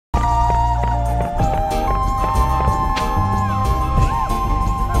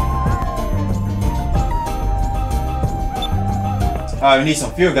Alright, we need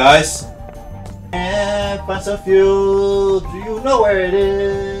some fuel, guys. And find some fuel. Do you know where it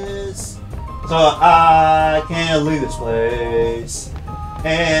is? So I can leave this place.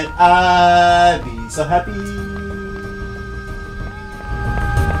 And I'd be so happy.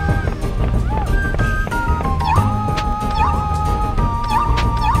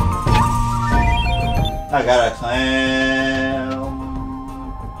 I got a clam.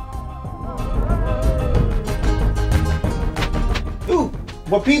 Ooh,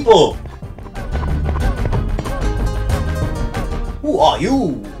 more people. Who are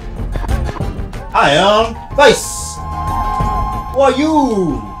you? I am Vice. Who are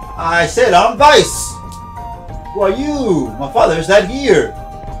you? I said I'm Vice. Who are you? My father's not here.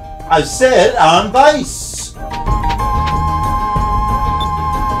 I said I'm Vice.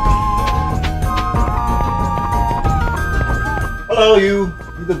 Hello, you.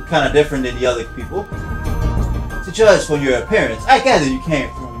 You look kind of different than the other people. To judge from your appearance, I gather you came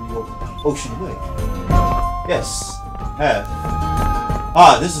from your ocean way. Yes, I have.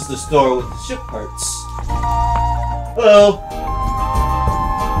 Ah, this is the store with the ship parts. Hello.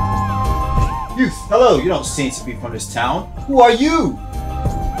 Youth, hello. You don't seem to be from this town. Who are you?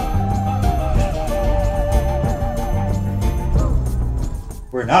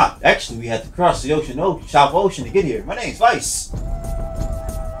 We're not. Actually, we had to cross the South Ocean to get here. My name's Vice.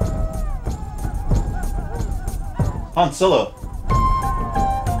 Han Solo.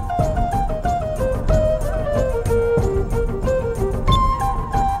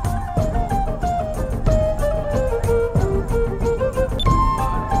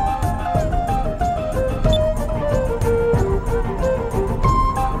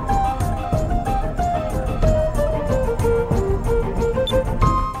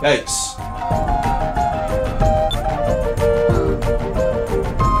 Yikes.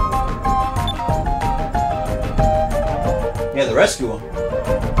 Yeah, the rescue one.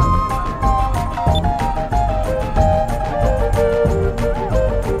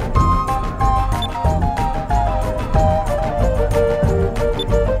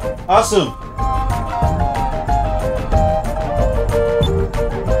 Awesome.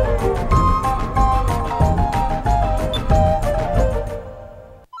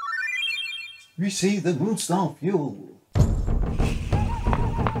 Receive the Moonstone fuel.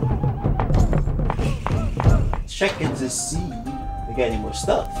 Checking to see if they got any more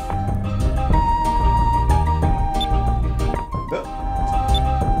stuff.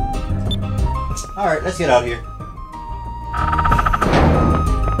 Alright, let's get out of here.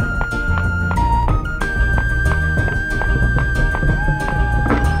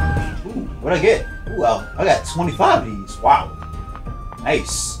 Ooh, what'd I get? Ooh, I got 25 of these. Wow.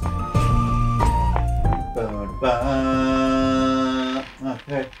 Nice.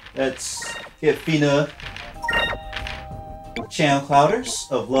 Okay, let's get Fina Channel Clouders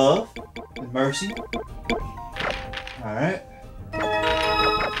of Love and Mercy. Alright.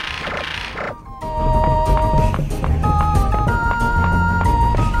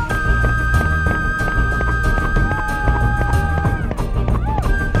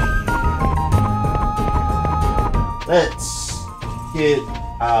 Let's get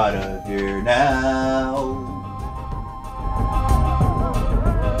out of here now.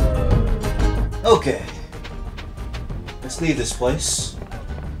 Okay, let's leave this place.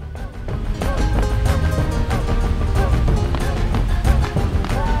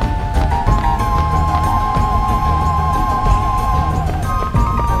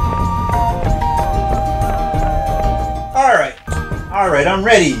 Alright, I'm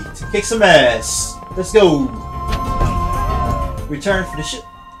ready to kick some ass. Let's go. Return for the ship.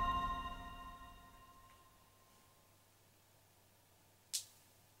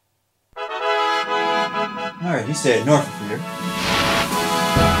 Alright, he said north of here.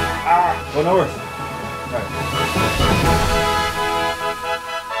 Ah, go north. Alright.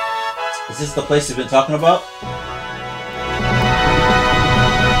 Is this the place you've been talking about?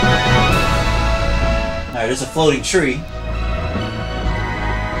 Alright, there's a floating tree.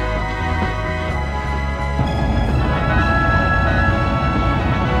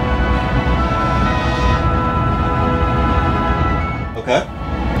 Okay.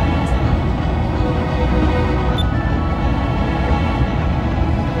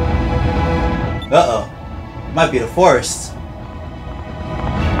 Uh-oh. It might be the forest.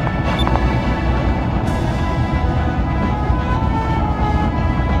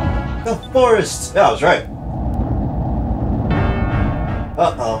 The forest! Yeah, I was right.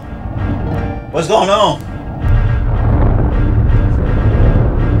 Uh-oh. What's going on?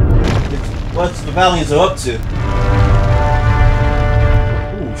 What's the Valiants up to?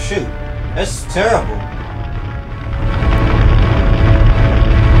 Ooh, shoot. That's terrible.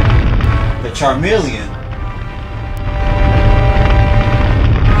 Charmeleon.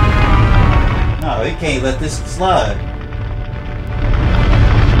 No, he can't let this slide.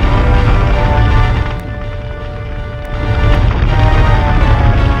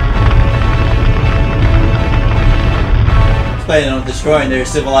 He's planning on destroying their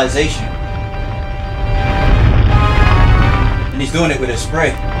civilization. And he's doing it with a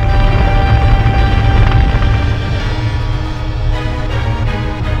spray.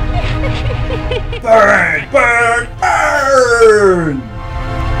 Burn! Burn! Burn!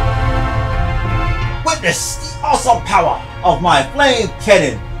 Witness the awesome power of my flame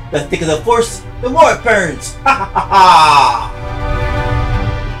cannon. The thicker the force, the more it burns. Ha ha ha ha!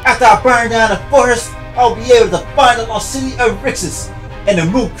 After I burn down the forest, I'll be able to find the lost city of Rixus, and the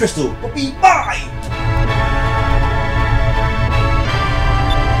moon crystal will be mine!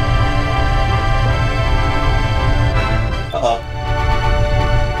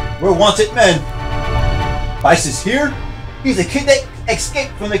 We're wanted men. Vice is here? He's a kid that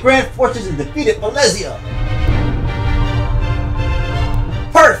escaped from the Grand Fortress and defeated Valencia.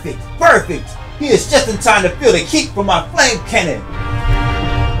 Perfect! Perfect! He is just in time to feel the heat from my flame cannon.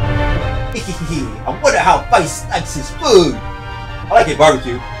 I wonder how Vice likes his food. I like it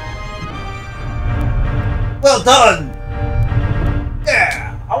barbecue. Well done!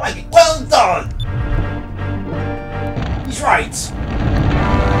 Yeah! I like it. Well done! He's right.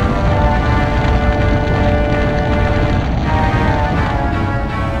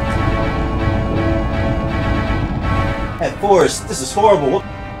 At Forest, this is horrible.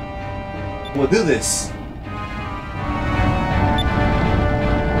 We'll do this.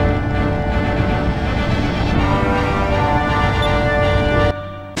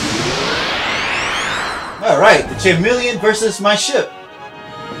 Alright, the Charmeleon versus my ship.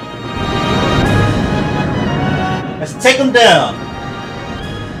 Let's take him down.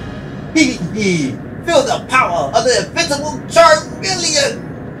 Hee hee! Feel the power of the invincible Charmeleon!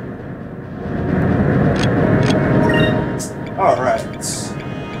 Alright.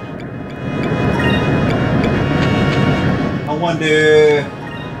 I wonder...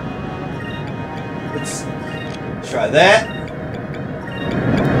 Let's try that.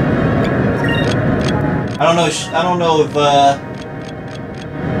 I don't know if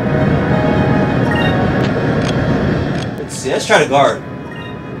let's see, let's try to guard.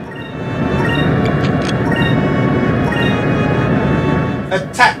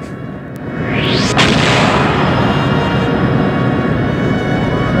 Attack!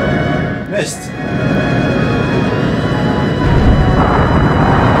 Missed.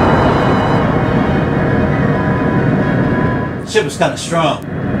 The ship was kind of strong.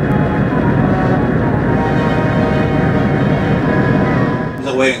 He's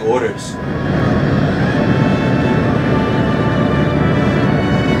awaiting orders.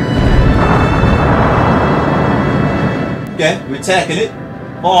 Okay, we're attacking it.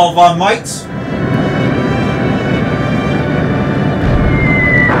 All of our might.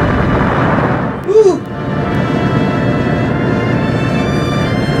 Woo!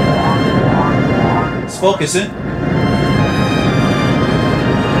 It's focusing.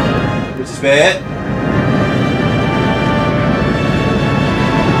 Which is bad.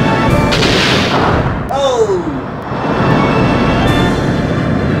 Oh!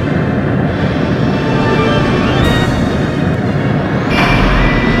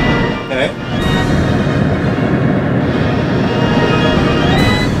 Okay.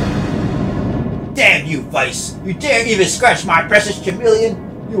 Damn you, Vice! You dare even scratch my precious Charmeleon?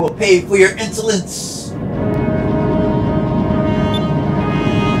 You will pay for your insolence!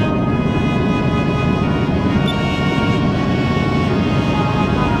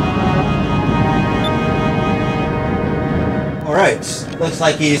 Alright, looks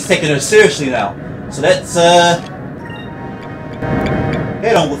like he's taking it seriously now. So let's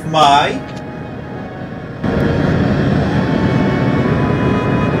head on with my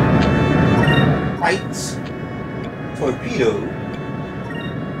light torpedo.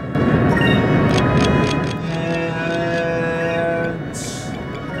 And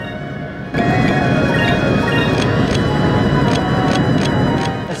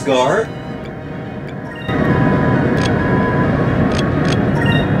let's guard.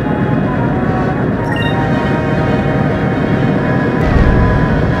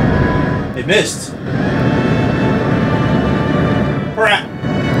 It missed. Crap.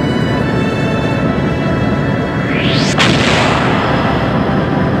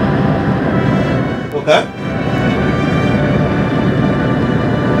 Okay.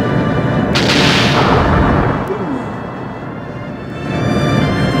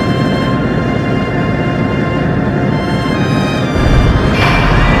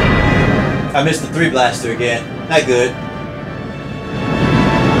 I missed the 3 blaster again. Not good.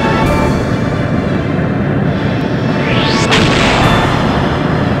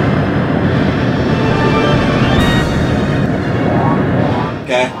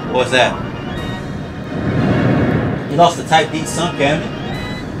 Okay, what was that? You lost the Type D sun cannon?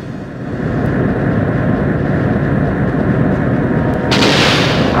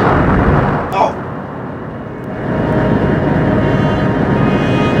 Oh!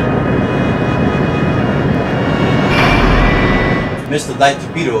 Missed the light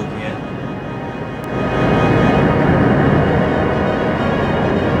torpedo again.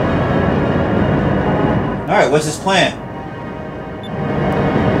 Alright, what's his plan?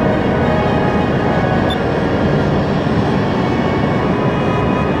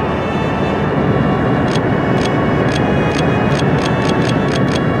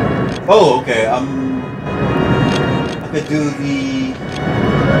 Oh, okay. I could do the.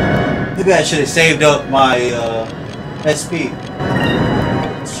 Maybe I should have saved up my SP.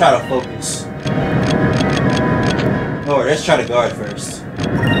 Let's try to focus. Or let's try to guard first,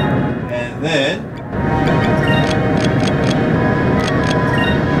 and then.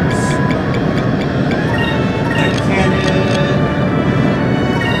 Cannon.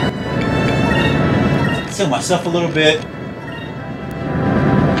 Sell myself a little bit.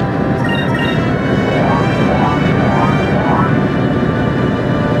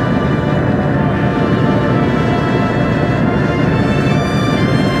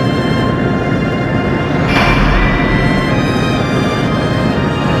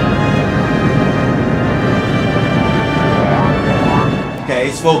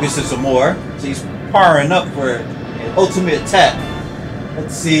 He's focusing some more, so he's powering up for an ultimate attack.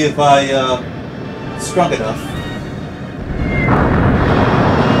 Let's see if I strong enough.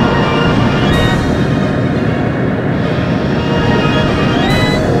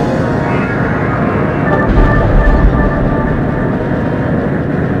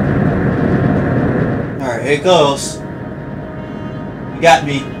 Alright, here it goes. You got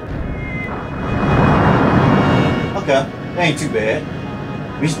me. Okay, that ain't too bad.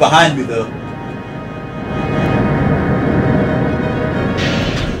 He's behind me though.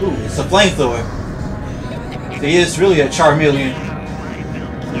 Ooh, it's a flamethrower. So he is really a Charmeleon.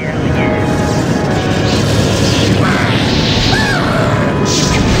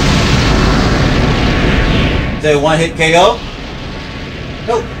 Is that a one-hit KO?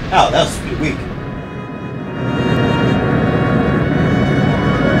 Nope. Oh, that was pretty weak.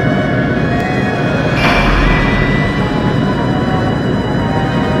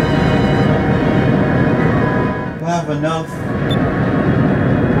 Enough.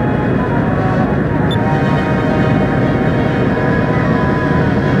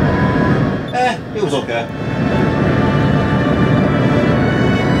 It was okay.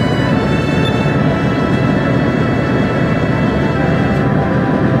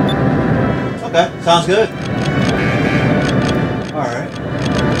 Okay, sounds good. Alright.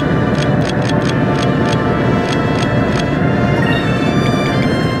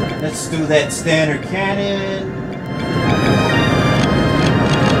 Let's do that standard cannon.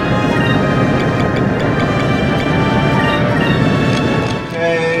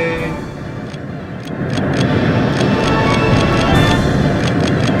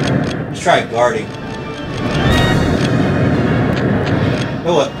 Try guarding.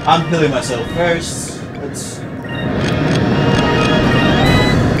 Oh, what? I'm healing myself first. Let's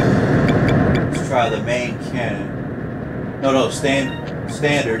try the main cannon. No,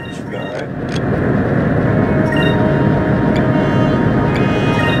 standard should be alright.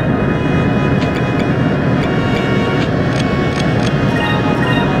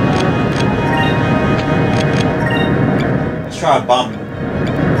 Let's try bombing.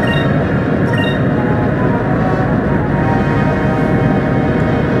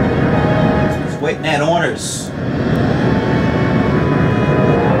 Waiting at orders.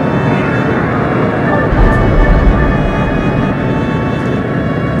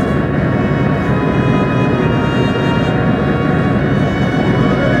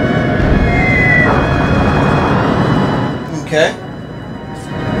 Okay.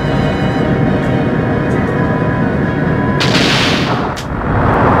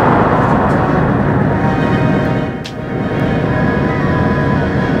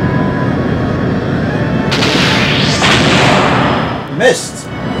 Missed.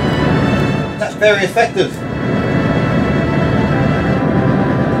 That's very effective.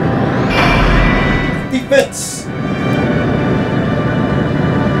 Defense.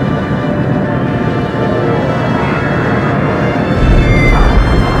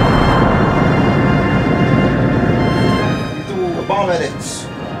 Do a bomb at it.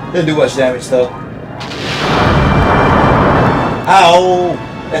 Didn't do much damage though. Ow!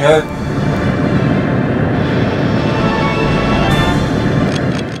 It hurt.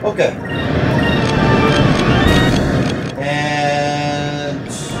 Okay. And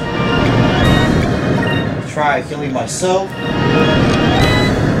try healing myself.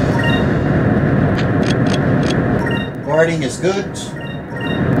 Guarding is good.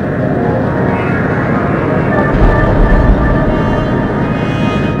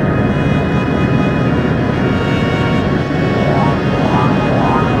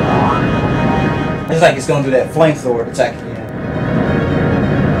 It's like it's going to do that flamethrower attack again.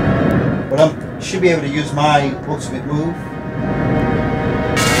 But I should be able to use my ultimate move.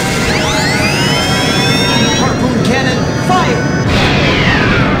 Harpoon cannon, fire!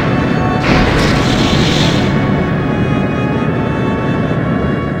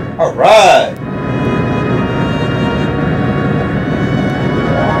 Alright!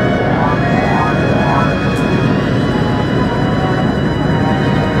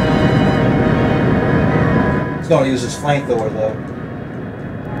 He's going to use his flamethrower though.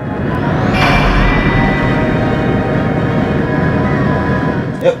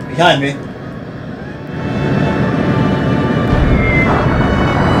 Yep, behind me.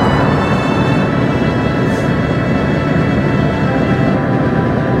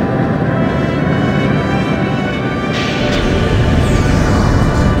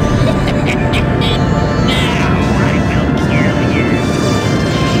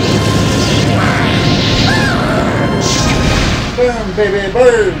 Burn, baby,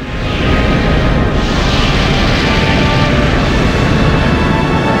 burn!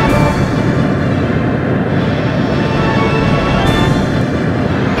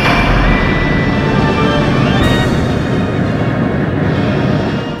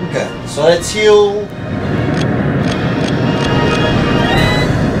 Okay, so let's heal.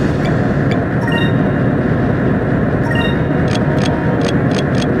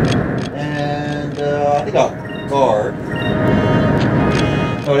 And I think I'll guard.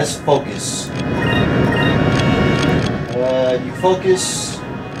 Oh, let's focus. You focus,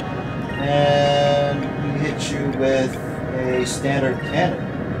 and we hit you with a standard cannon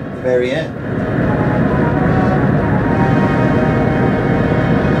at the very end.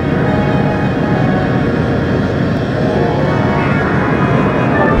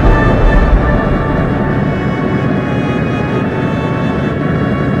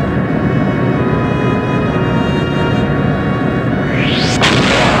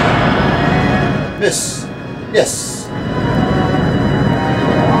 Miss. Yes.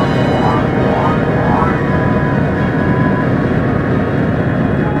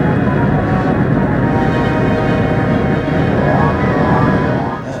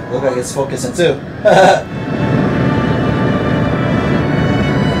 Look like it's focusing too.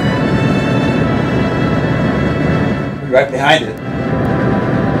 Right behind it.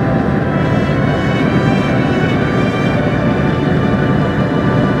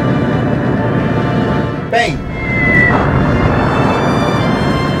 Bang!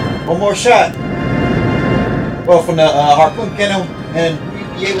 One more shot. Well, from the harpoon cannon, and we'd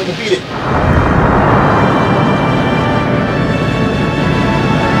be able to beat it.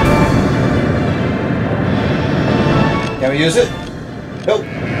 Can we use it? Nope.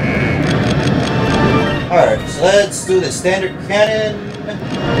 Alright, so let's do the standard cannon.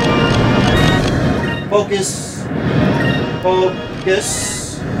 Focus. Focus.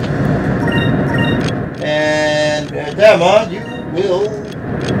 And Dama, you will.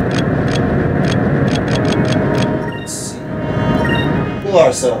 Let's see. Heal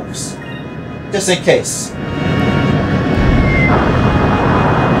ourselves. Just in case.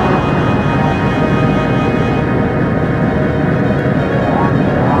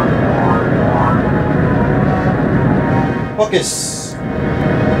 Focus.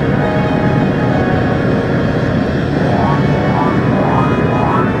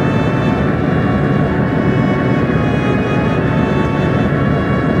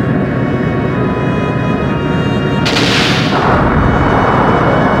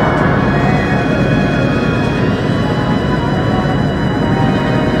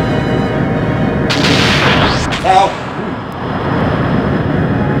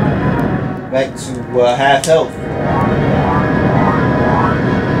 Back to half health.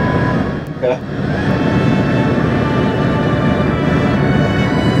 Okay.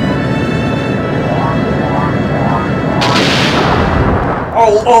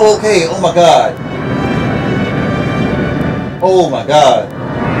 Oh, okay. Oh my god. Oh my god.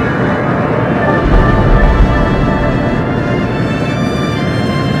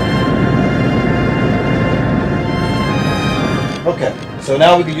 Okay. So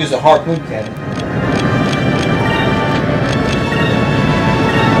now we can use a harpoon cannon.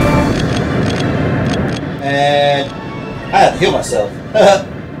 And I have to heal myself.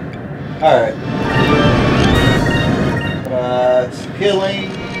 Alright. Healing,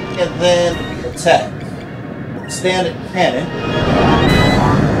 and then we attack. Standard cannon.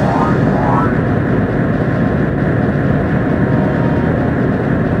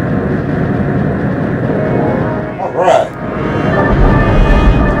 Alright.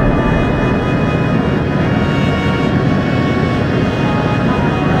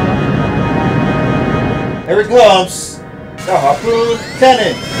 Here it comes. The harpoon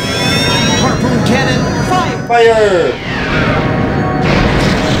cannon. Harpoon cannon, fire! Fire!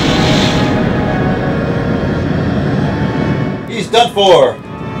 He's done for.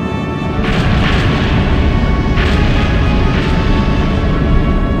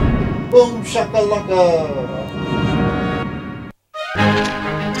 Boom shakalaka.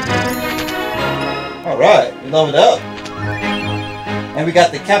 Alright, we leveled up. And we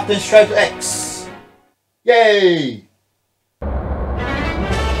got the Captain Stripe X. Yay!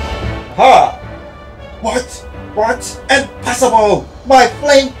 Ha! What? What? Impossible! My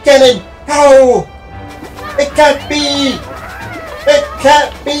flame cannon! How? It can't be! It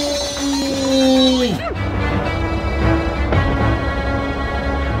can't be!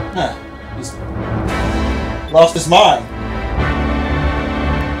 Huh. He's lost his mind.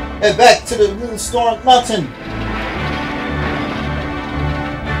 Head back to the Moonstorm Mountain.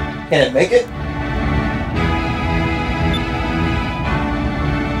 Can it make it?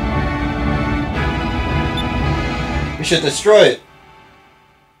 We should destroy it.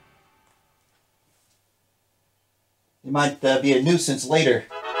 It might be a nuisance later.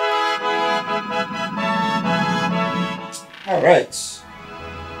 Alright.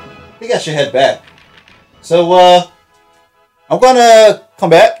 I think I should head back. So, I'm gonna come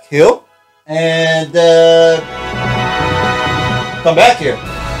back, heal, and come back here.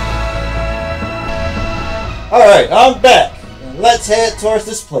 Alright, I'm back. And let's head towards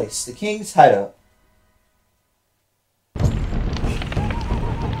this place, the King's Hideout.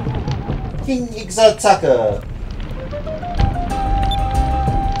 King Ixataka.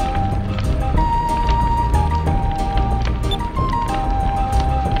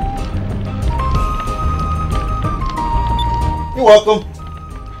 You're welcome.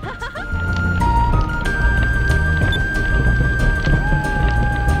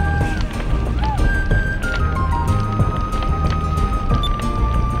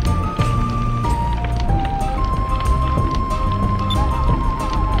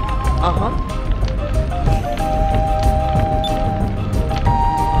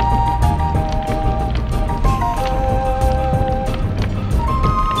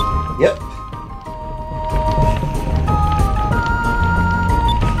 Yep.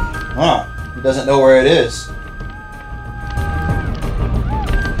 Huh. He doesn't know where it is.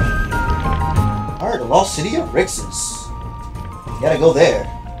 Alright, the lost city of Rixus. Gotta go there.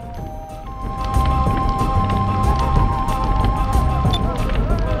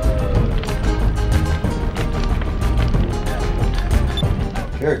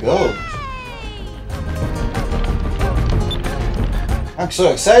 Here it goes. I'm so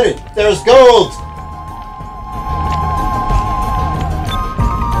excited. There's gold.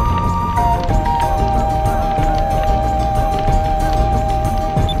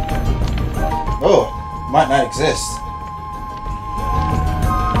 Oh, might not exist.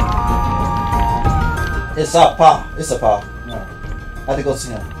 It's a pa. It's a pa. No. I have to go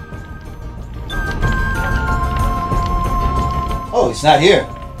see him. Oh, he's not here.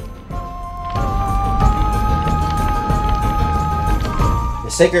 The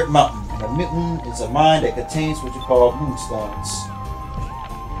Sacred Mountain. A mountain is a mine that contains what you call moonstones.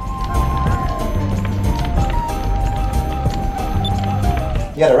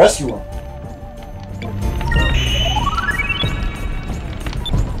 You gotta rescue him.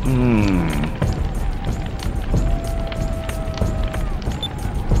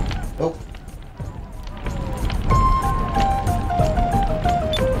 Nope.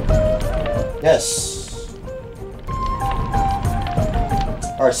 Yes.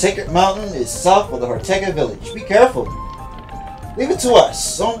 Our sacred mountain is south of the Arcadia village. Be careful. Leave it to us.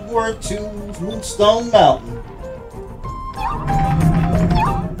 Somewhere to Moonstone Mountain.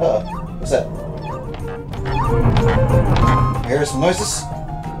 Uh-oh. What's that? I hear some noises?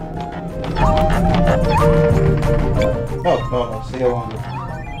 No. Stay over.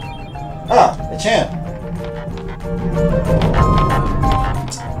 Ah, a champ.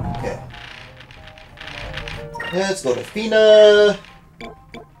 Okay. Let's go to Fina.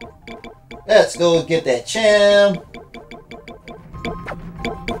 Let's go get that champ.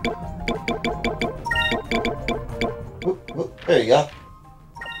 There you go.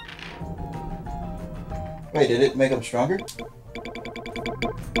 Wait, did it make him stronger?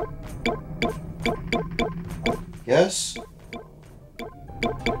 Yes.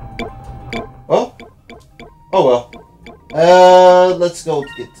 Well. Oh well. Let's go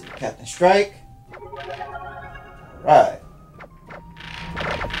get to Captain Strike. Right.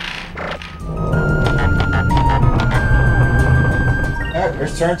 Alright,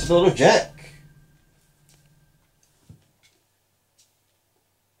 let's turn to the little Jack.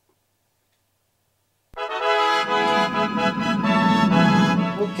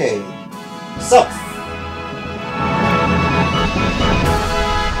 Okay. South.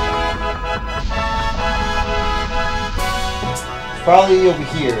 Probably over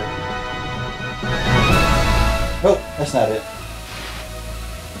here. Nope, that's not it.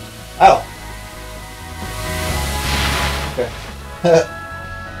 Ow. Okay.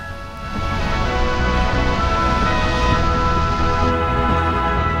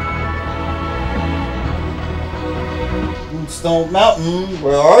 Moonstone Mountain,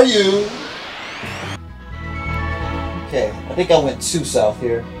 where are you? Okay, I think I went too south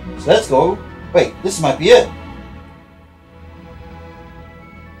here. So let's go. Wait, this might be it.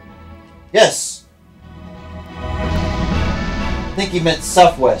 Yes. I think he meant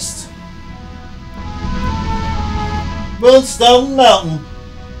southwest. Moonstone Mountain.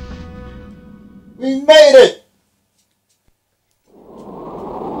 We made it!